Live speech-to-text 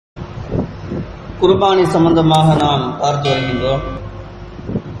குர்பானி சம்பந்தமாக நாம் பார்த்து வருகின்றோம்.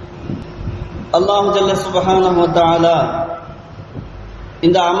 அல்லாஹ் ஜல்ல சுப்ஹானஹு வ தஆலா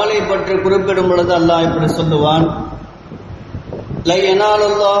இந்த அமலை பற்றி குறிப்பிடும் பொழுது அல்லாஹ் இப்படி சொல்லுவான், லா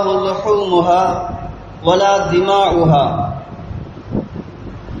யனாலுல்லாஹு லுஹூமுஹா வலா திமாஉஹா.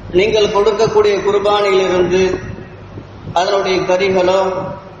 நீங்கள் கொடுக்கக்கூடிய குர்பானியிலிருந்து அதனுடைய கரிகளோ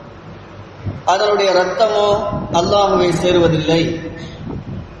அதனுடைய இரத்தமோ அல்லாஹ்வை சேருவதில்லை.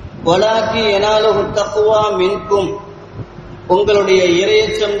 வலாக்கி யனாலுஹு தக்வா மின்கும், உங்களுடைய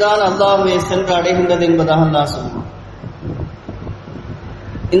இறையச்சம்தான் அல்லாஹ்வை சென்று அடைகின்றது என்பதாக அல்லாஹ் சொல்லுவான்.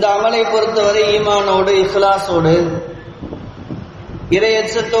 இந்த அமலை பொறுத்தவரை ஈமானோடு இஹ்லாஸோடு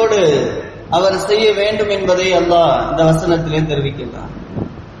இறையச்சத்தோடு அவர் செய்ய வேண்டும் என்பதை அல்லாஹ் இந்த வசனத்திலே தெரிவிக்கின்றான்.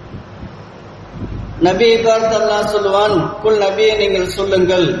 நபியை பார்த்து அல்லாஹ் சொல்லுவான், குல் நபியை நீங்கள்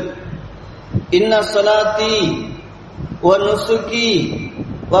சொல்லுங்கள், இன்ன ஸலாத்தி வ நுசுகி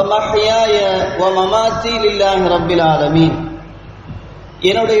வ மஹ்யாய வ மமாத்தி லில்லாஹி ரப்பில் ஆலமீன்.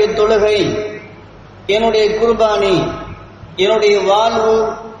 என்னுடைய தொழுகை, என்னுடைய குர்பானி, என்னுடைய வாழ்வு,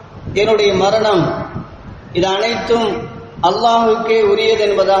 என்னுடைய மரணம், இது அனைத்தும் அல்லாஹுக்கே உரியது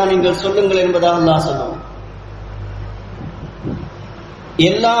என்பதாக நீங்கள் சொல்லுங்கள் என்பதாக அல்லாஹ் சொல்லுவான்.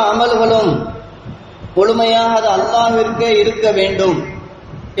 எல்லா அமல்களும் முழுமையாக அது அல்லாஹ்விற்கே இருக்க வேண்டும்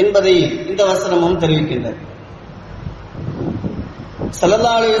என்பதை இந்த வசனமும் தெரிவிக்கின்றது.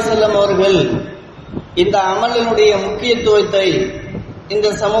 ஸல்லல்லாஹு அலைஹி வஸல்லம் அவர்கள் இந்த அமலினுடைய முக்கியத்துவத்தை இந்த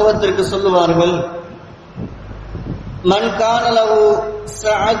சமூகத்திற்கு சொல்லுவார்கள். மன் கான லஹு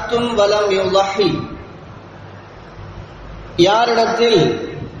ஸஅத்துன் வலம் யுضحி, யாரிடத்தில்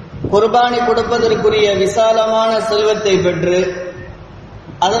குர்பானி கொடுப்பதற்குரிய விசாலமான செல்வத்தை பெற்று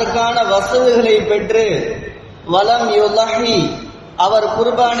அதற்கான வசதிகளை பெற்று வலம் யுضحி, அவர்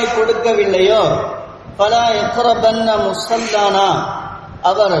குர்பானி கொடுக்கவில்லையோ, ஃபலா யக்ரபன்ன முஸல்லானா,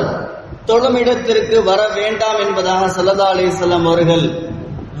 அவர் தொழுமிடத்திற்கு வர வேண்டாம் என்பதாக ஸல்லல்லாஹு அலைஹி வஸல்லம் அவர்கள்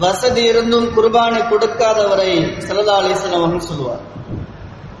வசதி இருந்தும் குர்பானி கொடுக்காதவரை ஸல்லல்லாஹு அலைஹி வஸல்லம் அவர்கள் சொல்வார்.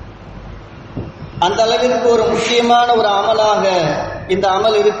 அந்த அளவிற்கு ஒரு முக்கியமான ஒரு அமலாக இந்த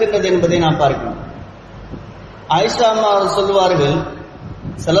அமல் இருக்கின்றது என்பதை நாம் பார்க்கிறோம். ஆயிஷா அம்மா அவர்கள் சொல்வார்கள்,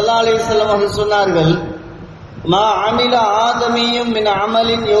 ஸல்லல்லாஹு அலைஹி வஸல்லம் அவர்கள் சொன்னார்கள், மா அமில ஆதமியும் மின்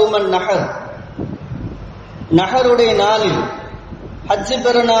அமலின் யௌமன் நஹர், நஹருடைய நாளில் ஹஜ்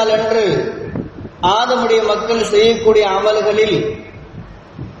பெருநாள் அன்று ஆதமுடைய மக்கள் செய்யக்கூடிய அமல்களில்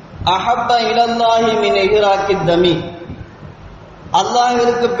அஹப்ப இலல்லாஹி மின் இஹ்ராக்கி தமி,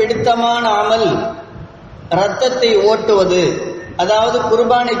 அல்லாஹ்விற்கு பிடித்தமான அமல் இரத்தத்தை ஓட்டுவது, அதாவது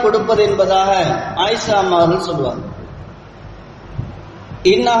குர்பானை கொடுப்பது என்பதாக ஆயிஷா அம்மா அவர்கள் சொல்வார்.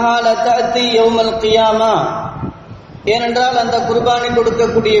 இன்னஹா லதஅதி யௌமல் கியாமா, ஏனென்றால் அந்த குர்பானி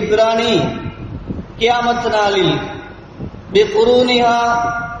கொடுக்கக்கூடிய பிராணி கியாமத் நாளில் பிகுரூனிஹா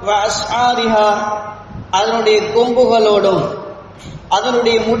வ அஸ்ஆரிஹா, அதனுடைய கொம்புகளோடும்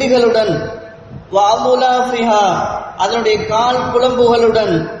அதனுடைய முடிகளுடன், வ அமுலாஃபிஹா, அதனுடைய கால்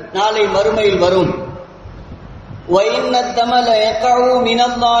குளம்புகளுடன் நாளை மறுமையில் வரும். வ இன்ன தமல யகஉ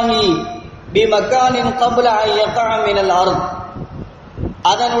மினல்லாஹி பிமகானின் கப்ல அன் யகஅ மினல் அர்த்,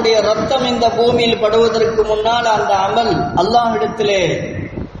 அதனுடைய ரத்தம் இந்த பூமியில் படுவதற்கு முன்னால் அந்த அமல் அல்லாஹ்விடத்திலே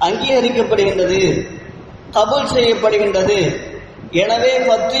அங்கீகரிக்கப்படுகின்றது, கபூல் செய்யப்படுகின்றது. எனவே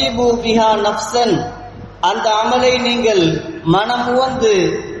ஃபத்தீபு பிஹா நஃப்ஸன், அந்த அமலை நீங்கள் மனமுவந்து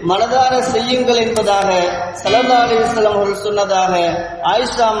மனதார செய்யுங்கள் என்பதாக ஸல்லல்லாஹு அலைஹி வஸல்லம் அவர்கள் சொன்னதாக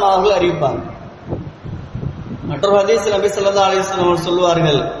ஆயிஷா அம்மா அவர்கள் அறிவிப்பார். மற்றொரு ஹதீஸில் நபி ஸல்லல்லாஹு அலைஹி வஸல்லம் அவர்கள்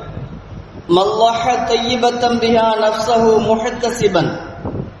சொல்வார்கள், மல்லஹ தய்யிபத்தம் பிஹா நஃப்ஸஹு முஹத்தஸிபன்,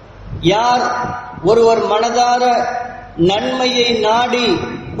 யார் ஒருவர் மனதார நன்மையை நாடி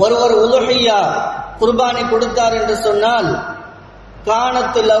ஒருவர் உலுஹியா குர்பானி கொடுத்தார் என்று சொன்னால்,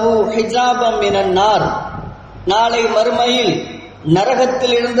 கானத் லஹு ஹிஜாபம் மினன் நார், நாளை மறுமையில்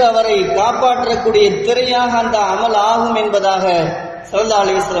நரகத்தில் இருந்து அவரை காப்பாற்றக்கூடிய திரையாக அந்த அமல் ஆகும் என்பதாக ஸல்லல்லாஹு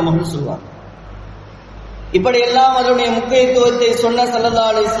அலைஹி வஸல்லம் அவர்கள் சொல்வார். இப்படியெல்லாம் அதனுடைய முக்கியத்துவத்தை சொன்ன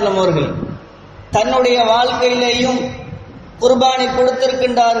ஸல்லல்லாஹு அலைஹி வஸல்லம் அவர்கள் தன்னுடைய வாழ்க்கையிலேயும் குர்பானி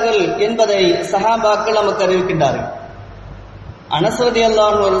கொடுத்திருக்கின்றார்கள் என்பதை சஹாபாக்கள் நமக்கு அறிவிக்கின்றார்கள். அனஸ் ரலியல்லாஹு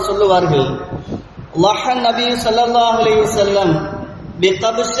அன்ஹு அவர்கள் சொல்லுவார்கள், லஹன் நபி ஸல்லல்லாஹு அலைஹி வஸல்லம்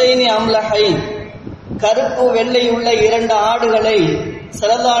பிகப்ஷைனி அம்லஹைன், கருப்பு வெள்ளை உள்ள 2 ஆடுகளை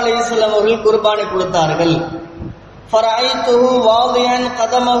ஸல்லல்லாஹு அலைஹி வஸல்லம் அவர்கள் குர்பானி கொடுத்தார்கள். ஃபரஐதுஹு வாதியன்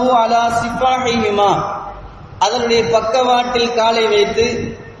கதமஹு அலா சிஃபாஹிஹிமா, அதனுடைய பக்கவாட்டில் காலை வைத்து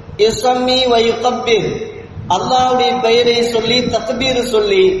யுஸம்மி வ யுகப்பிர், அல்லாஹ்வுடைய பெயரை சொல்லி தக்பீர்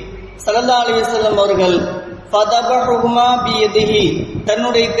சொல்லி ஸல்லல்லாஹு அலைஹி வஸல்லம் அவர்கள் ஃபதபஹுமா பியதிஹி,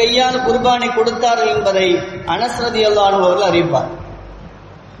 தன்னுடைய கையால் குர்பானை கொடுத்தார்கள் என்பதை அனஸ் ரலியல்லாஹு அன்ஹு அவர்கள் அறிவிப்பார்.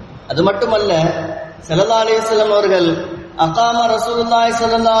 அது மட்டுமல்ல, ஸல்லல்லாஹு அலைஹி வஸல்லம் அவர்கள் அகாம ரசூலுல்லாஹி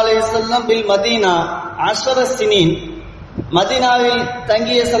ஸல்லல்லாஹு அலைஹி வஸல்லம் பில் மதீனா 10 சினீன், மதீனாவில்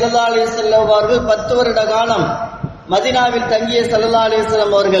தங்கிய ஸல்லல்லாஹு அலைஹி வஸல்லம் அவர்கள் 10 வருட காலம் மதீனாவில் தங்கிய ஸல்லல்லாஹு அலைஹி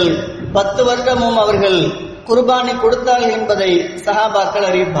வஸல்லம் அவர்கள் 10 வருடமும் அவர்கள் குர்பானி கொடுத்தார்கள் என்பதை சஹாபாக்கள்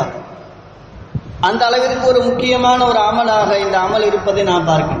அறிவிப்பார். அந்த அளவிற்கு ஒரு முக்கியமான ஒரு அமலாக இந்த அமல் இருப்பதை நாம்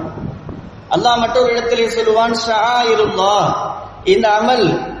பார்க்கிறோம். அல்லாஹ் மற்றொரு இடத்திலே சொல்லுவான், ஷஆயிருல்லாஹ், இந்த அமல்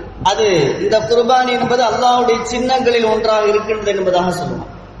அது இந்த குர்பானி என்பது அல்லாஹ்வுடைய சின்னங்களில் ஒன்றாக இருக்கின்றது என்பதாக சொல்லுவான்.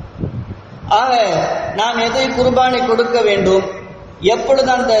 ஆக நாம் எதை குர்பானி கொடுக்க வேண்டும், எப்பொழுது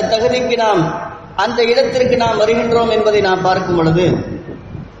அந்த தகுதிக்கு நாம் அந்த இடத்திற்கு நாம் வருகின்றோம் என்பதை நாம் பார்க்கும் பொழுது,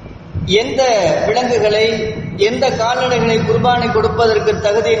 எந்த விலங்குகளை எந்த கால்நடைகளை குர்பானி கொடுப்பதற்கு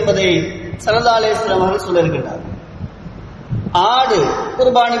தகுதி என்பதை ஸல்லல்லாஹு அலைஹி வஸல்லம் அவர்கள் சொல்லியிருக்கிறார். ஆடு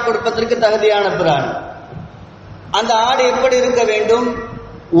குர்பானி கொடுப்பதற்கு தகுதியான பிராணி. அந்த ஆடு எப்படி இருக்க வேண்டும்?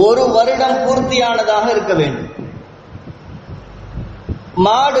 1 வருடம் பூர்த்தியானதாக இருக்க வேண்டும்.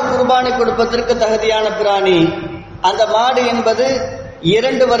 மாடு குர்பானி கொடுப்பதற்கு தகுதியான பிராணி. அந்த மாடு என்பது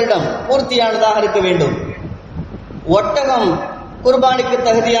 2 வருடம் பூர்த்தியானதாக இருக்க வேண்டும். ஒட்டகம் குர்பானிக்கு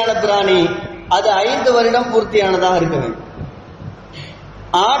தகுதியான பிராணி, அது 5 வருடம் பூர்த்தியானதாக இருக்க வேண்டும்.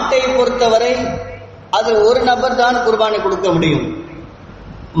 ஆட்டை பொறுத்தவரை அது ஒரு நபர் தான் குர்பானி கொடுக்க முடியும்.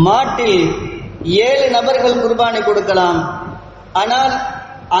 மாட்டில் 7 நபர்கள் குர்பானி கொடுக்கலாம். ஆனால்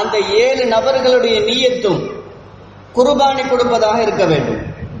அந்த 7 நபர்களுடைய நியத்தும் குர்பானி கொடுப்பதாக இருக்க வேண்டும்.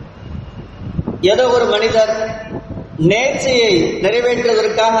 ஏதோ ஒரு மனிதர் நேர்ச்சையை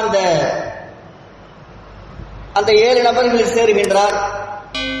நிறைவேற்றுவதற்காக அந்த 7 நபர்கள் சேருகின்றார்,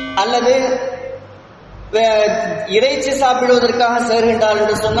 அல்லது இறைச்சி சாப்பிடுவதற்காக சேர்கின்றார்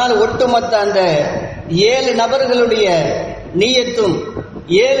என்று சொன்னால் ஒட்டுமொத்த அந்த 7 நபர்களுடைய நியத்தும்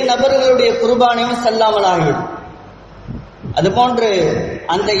 7 நபர்களுடைய குர்பானியும் செல்லாமல் ஆகிவிடும். அதுபோன்று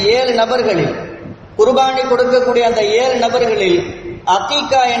அந்த 7 நபர்களில் குர்பானி கொடுக்கக்கூடிய அந்த 7 நபர்களில்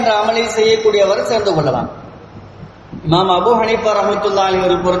அகீகா என்ற அமலை செய்யக்கூடியவர் சேர்ந்து கொள்ளலாம். இமாம் அபூ ஹனீஃபா ரஹ்மத்துல்லாஹி அலைஹி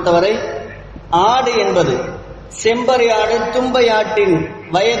அவர்கள் பொறுத்தவரை ஆடு என்பது செம்பரி ஆடு, தும்பை ஆட்டின்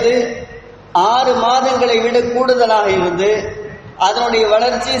வயது 6 மாதங்களை விட கூடுதலாக இருந்து அதனுடைய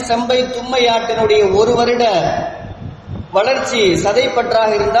வளர்ச்சி செம்பை தும்பை ஆட்டினுடைய 1 வருட வளர்ச்சி சதைப்பற்றாக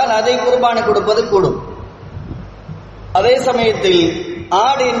இருந்தால் அதை குர்பானி கொடுப்பது கூடும். அதே சமயத்தில்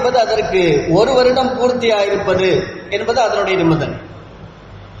ஆடு என்பது அதற்கு 1 வருடம் பூர்த்தியாக இருப்பது என்பது அதனுடைய நிபந்தனை.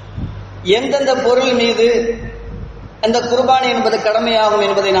 எந்தெந்த பொருள் மீது அந்த குர்பானி என்பது கடமையாகும்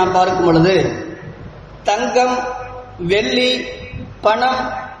என்பதை நாம் பார்க்கும் பொழுது, தங்கம், வெள்ளி, பணம்,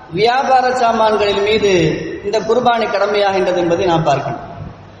 வியாபார சாமான்களின் மீது இந்த குர்பானி கடமையாகின்றது என்பதை நாம் பார்க்கணும்.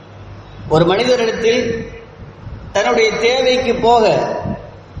 ஒரு மனிதரிடத்தில் தன்னுடைய தேவைக்கு போக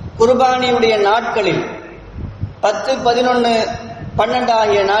குர்பானியுடைய நாட்களில் 10, 11, 12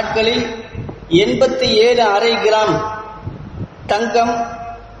 ஆகிய நாட்களில் 87 அரை கிராம் தங்கம்,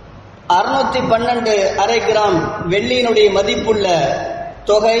 612 அரை கிராம் வெள்ளியினுடைய மதிப்புள்ள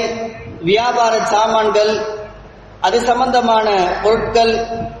தொகை, வியாபார சாமான்கள், அது சம்பந்தமான பொருட்கள்,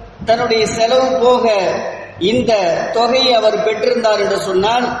 தன்னுடைய செலவு போக இந்த தொகையை அவர் பெற்றிருந்தார் என்று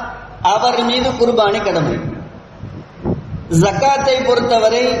சொன்னால் அவர் மீது குர்பானி கடமை. ஜக்காத்தை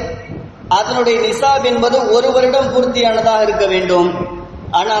பொறுத்தவரை அதனுடைய நிசாப் என்பது 1 வருடம் பூர்த்தியானதாக இருக்க வேண்டும்.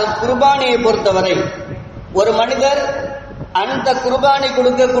 ஆனால் குர்பானியை பொறுத்தவரை ஒரு மனிதர் அந்த குர்பானி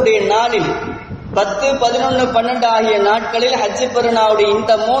கொடுக்கக்கூடிய நாளில் 10, 11, 12 ஆகிய நாட்களில் ஹஜ் பெருநாளுடைய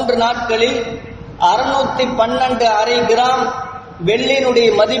இந்த 3 நாட்களில் 612 அரை கிராம் வெள்ளியினுடைய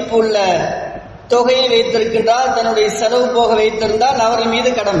மதிப்பு உள்ள தொகையை வைத்திருக்கின்றார், தன்னுடைய செலவு போக வைத்திருந்தால் அவர்கள் மீது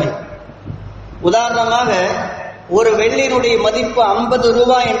கடமை. உதாரணமாக ஒரு வெள்ளியினுடைய மதிப்பு 50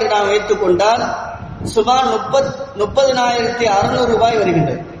 ரூபாய் என்று நாம் வைத்துக் கொண்டால் சுமார் 30,600 ரூபாய்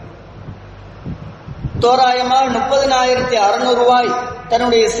வருகின்றது. தோராயமாக 30,600 ரூபாய்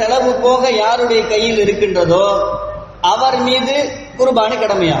தன்னுடைய செலவு போக யாருடைய கையில் இருக்கின்றதோ அவர் மீது குர்பானி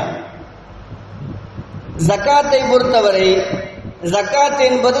கடமையாகும். ஜக்காத்தை பொறுத்தவரை ஜக்காத்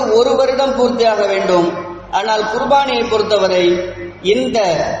என்பது 1 வருடம் பூர்த்தியாக வேண்டும். ஆனால் குர்பானியை பொறுத்தவரை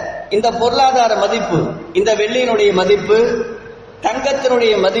இந்த பொருளாதார மதிப்பு, இந்த வெள்ளியினுடைய மதிப்பு,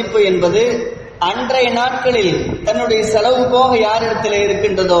 தங்கத்தினுடைய மதிப்பு என்பது அன்றைய நாட்களில் தன்னுடைய செலவு போக யாரிடத்தில்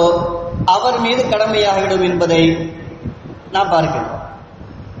இருக்கின்றதோ அவர் மீது கடமையாகிவிடும் என்பதை நாம் பார்க்கிறோம்.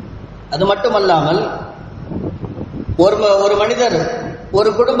 அது மட்டுமல்லாமல் ஒரு மனிதர், ஒரு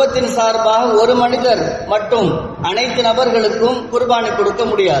குடும்பத்தின் சார்பாக ஒரு மனிதர் மட்டும் அனைத்து நபர்களுக்கும் குர்பானி கொடுக்க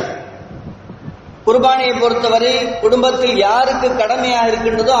முடியாது. குர்பானியை பொறுத்தவரை குடும்பத்தில் யாருக்கு கடமையாக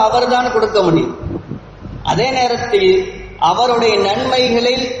இருக்கின்றதோ அவர்தான் கொடுக்க முடியும். அதே நேரத்தில் அவருடைய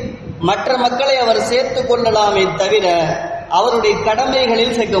நன்மைகளில் மற்ற மக்களை அவர் சேர்த்துக் கொள்ளலாமே தவிர அவருடைய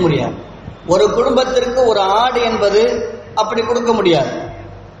கடமைகளில் சேர்க்க முடியாது. ஒரு குடும்பத்திற்கு ஒரு ஆடு என்பது அப்படி கொடுக்க முடியாது.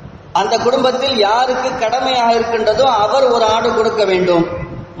 அந்த குடும்பத்தில் யாருக்கு கடமையாக இருக்கின்றதோ அவர் ஒரு ஆடு கொடுக்க வேண்டும்.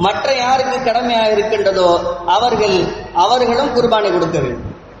 மற்ற யாருக்கு கடமையாக இருக்கின்றதோ அவர்களும் குர்பானி கொடுக்க வேண்டும்.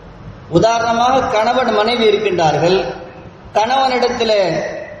 உதாரணமாக கணவன் மனைவி இருக்கின்றார்கள். கணவனிடத்தில்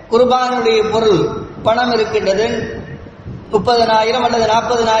குர்பானுடைய பொருள் பணம் இருக்கின்றது, 30,000 அல்லது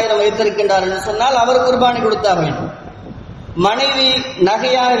 40,000 வைத்திருக்கின்றார் என்று சொன்னால் அவர் குர்பானி கொடுத்தாக வேண்டும். மனைவி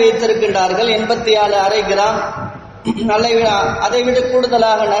நகையாக வைத்திருக்கின்றார்கள், 84 அரை கிராம் அதை விட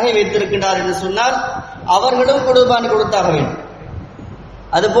கூடுதலாக நகை வைத்திருக்கின்றார் என்று சொன்னால் அவர்களும் குர்பானி கொடுத்தாக வேண்டும்.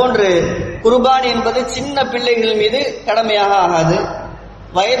 அதுபோன்று குர்பானி என்பது சின்ன பிள்ளைகள் மீது கடமையாக ஆகாது,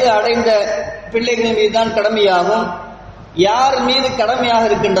 வயது அடைந்த பிள்ளைகள் மீது தான் கடமையாகும். யார் மீது கடமையாக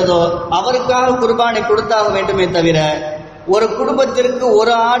இருக்கின்றதோ அவருக்காக குர்பானி கொடுத்தாக வேண்டுமே தவிர ஒரு குடும்பத்திற்கு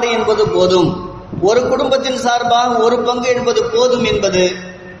ஒரு ஆடு என்பது போதும், ஒரு குடும்பத்தின் சார்பாக ஒரு பங்கு என்பது போதும் என்பது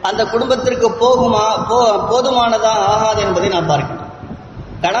அந்த குடும்பத்திற்கு போதுமானதா ஆகாது என்பதை நாம் பார்க்கிறோம்.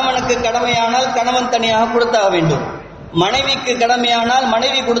 கணவனுக்கு கடமையானால் கணவன் தனியாக கொடுத்தாக வேண்டும், மனைவிக்கு கடமையானால்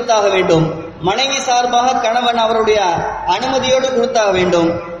மனைவி கொடுத்தாக வேண்டும், மனைவி சார்பாக கணவன் அவருடைய அனுமதியோடு கொடுத்தாக வேண்டும்.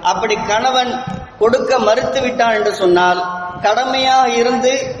 அப்படி கணவன் கொடுக்க மறுத்து விட்டான் என்று சொன்னால், கடமையாக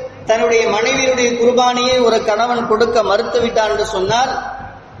இருந்து தன்னுடைய மனைவியுடைய குர்பானியை ஒரு கணவன் கொடுக்க மறுத்து விட்டான் என்று சொன்னால்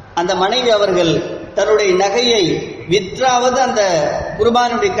அந்த மனைவி அவர்கள் தன்னுடைய நகையை விற்றாவது அந்த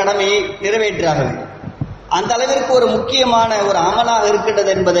குர்பானுடைய கடமையை நிறைவேற்றாக வேண்டும். அந்த அளவிற்கு ஒரு முக்கியமான ஒரு அமலாக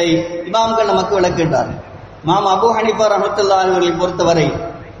இருக்கின்றது என்பதை இமாம்கள் நமக்கு விளக்குகின்றார்கள். இமாம் அபூ ஹனீஃபா ரஹ்மத்துல்லாஹி அலைஹி பொறுத்தவரை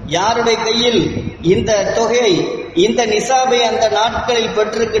யாருடைய கையில் இந்த தொகையை இந்த நிசாபை அந்த நாட்களில்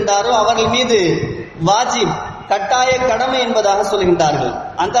பெற்றிருக்கின்றாரோ அவர்கள் மீது வாஜிப் கட்டாய கடமை என்பதாக சொல்கின்றார்கள்.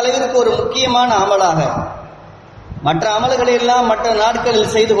 அந்த அளவிற்கு ஒரு முக்கியமான அமலாக, மற்ற அமல்களை எல்லாம் மற்ற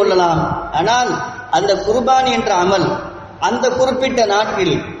நாட்களில் செய்து கொள்ளலாம், ஆனால் அந்த குர்பானி என்ற அமல் அந்த குறிப்பிட்ட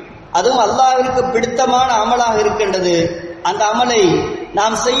நாட்களில், அதுவும் அல்லாஹ்விற்கு பிடித்தமான அமலாக இருக்கின்றது. அந்த அமலை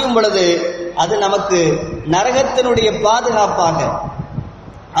நாம் செய்யும் பொழுது அது நமக்கு நரகத்தினுடைய பாதுகாப்பாக,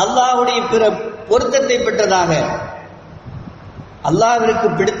 அல்லாஹ்வுடைய பிற பொருத்தத்தை பெற்றதாக, அல்லாஹ்விற்கு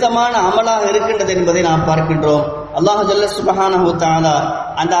பிடித்தமான அமலாக இருக்கின்றது என்பதை நாம் பார்க்கின்றோம். அல்லாஹ் ஜல்ல சுப்ஹானஹு வ தஆலா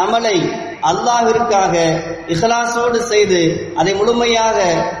அந்த அமலை அல்லாஹ்விற்காக இஹ்லாஸோடு செய்து அதை முழுமையாக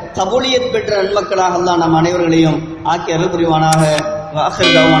கபூலியத் பெற்ற நன்மக்களாக அல்லாஹ் நம் அனைவர்களையும் ஆக்கி அருள் புரிவானாக. வ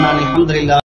ஆகிரு தஅவானா அல்ஹம்துலில்லாஹ்.